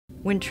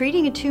When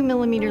treating a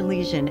 2mm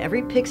lesion,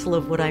 every pixel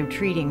of what I'm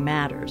treating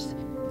matters.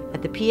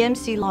 At the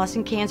PMC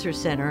Lawson Cancer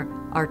Center,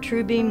 our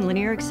TrueBeam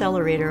linear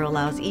accelerator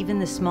allows even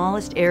the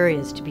smallest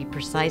areas to be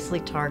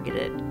precisely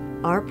targeted.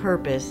 Our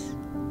purpose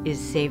is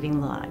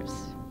saving lives.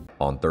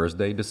 On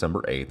Thursday,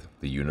 December 8th,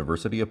 the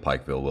University of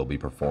Pikeville will be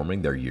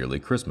performing their yearly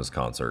Christmas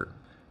concert.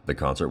 The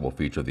concert will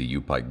feature the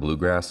UPIKE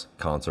Bluegrass,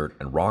 Concert,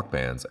 and Rock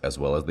bands, as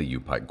well as the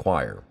UPIKE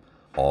Choir.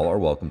 All are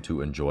welcome to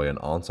enjoy an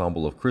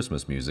ensemble of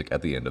Christmas music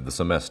at the end of the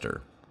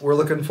semester. We're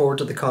looking forward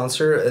to the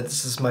concert.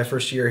 This is my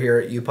first year here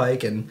at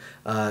UPIKE,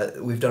 and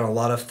we've done a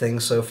lot of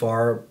things so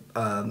far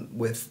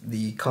with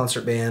the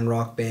concert band,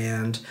 rock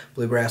band,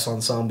 bluegrass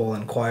ensemble,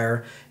 and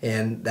choir,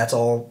 and that's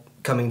all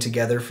coming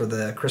together for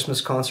the Christmas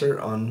concert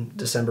on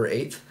December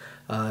 8th.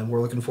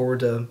 We're looking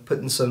forward to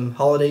putting some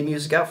holiday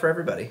music out for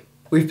everybody.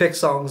 We've picked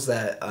songs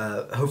that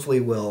hopefully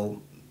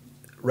will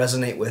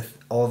resonate with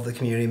all of the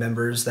community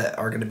members that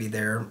are going to be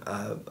there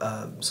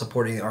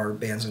supporting our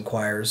bands and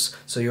choirs.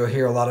 So you'll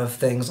hear a lot of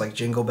things like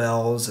Jingle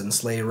Bells and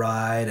Sleigh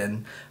Ride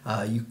and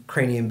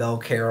Ukrainian Bell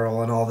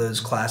Carol and all those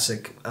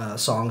classic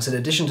songs. In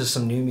addition to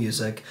some new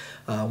music,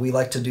 we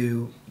like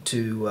to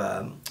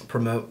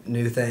promote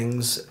new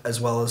things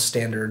as well as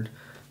standard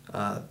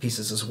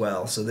pieces as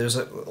well. So there's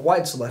a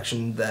wide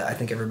selection that I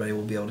think everybody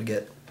will be able to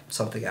get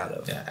something out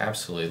of. Yeah,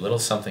 absolutely. A little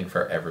something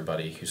for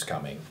everybody who's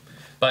coming.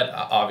 But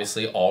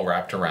obviously all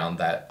wrapped around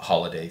that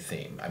holiday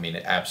theme. I mean,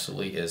 it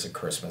absolutely is a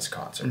Christmas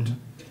concert. Mm-hmm.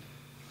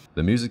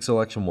 The music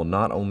selection will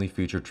not only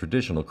feature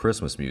traditional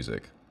Christmas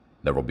music.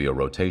 There will be a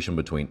rotation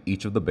between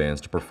each of the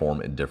bands to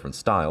perform in different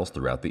styles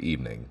throughout the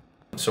evening.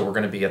 So we're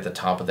going to be at the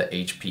top of the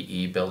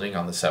HPE building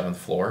on the 7th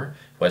floor,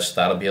 which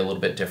that'll be a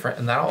little bit different,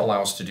 and that'll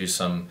allow us to do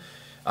some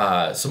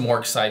more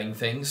exciting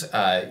things.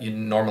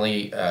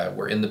 Normally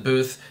we're in the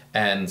booth,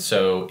 and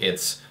so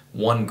it's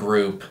one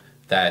group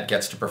that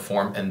gets to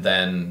perform, and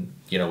then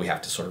we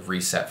have to sort of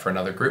reset for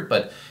another group.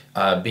 But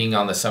being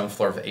on the 7th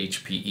floor of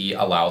HPE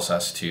allows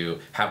us to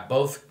have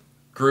both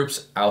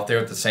groups out there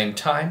at the same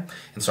time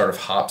and sort of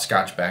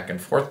hopscotch back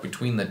and forth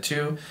between the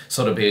two.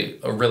 So it'll be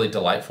a really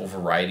delightful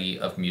variety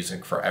of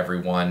music for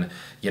everyone.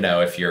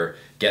 If you're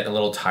getting a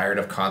little tired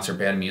of concert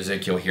band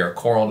music, you'll hear a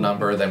choral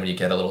number. Then when you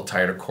get a little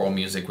tired of choral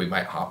music, we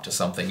might hop to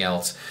something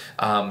else.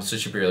 So it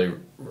should be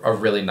a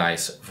really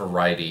nice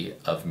variety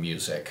of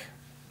music.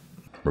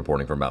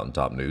 Reporting for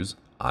Mountaintop News,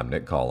 I'm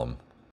Nick Collum.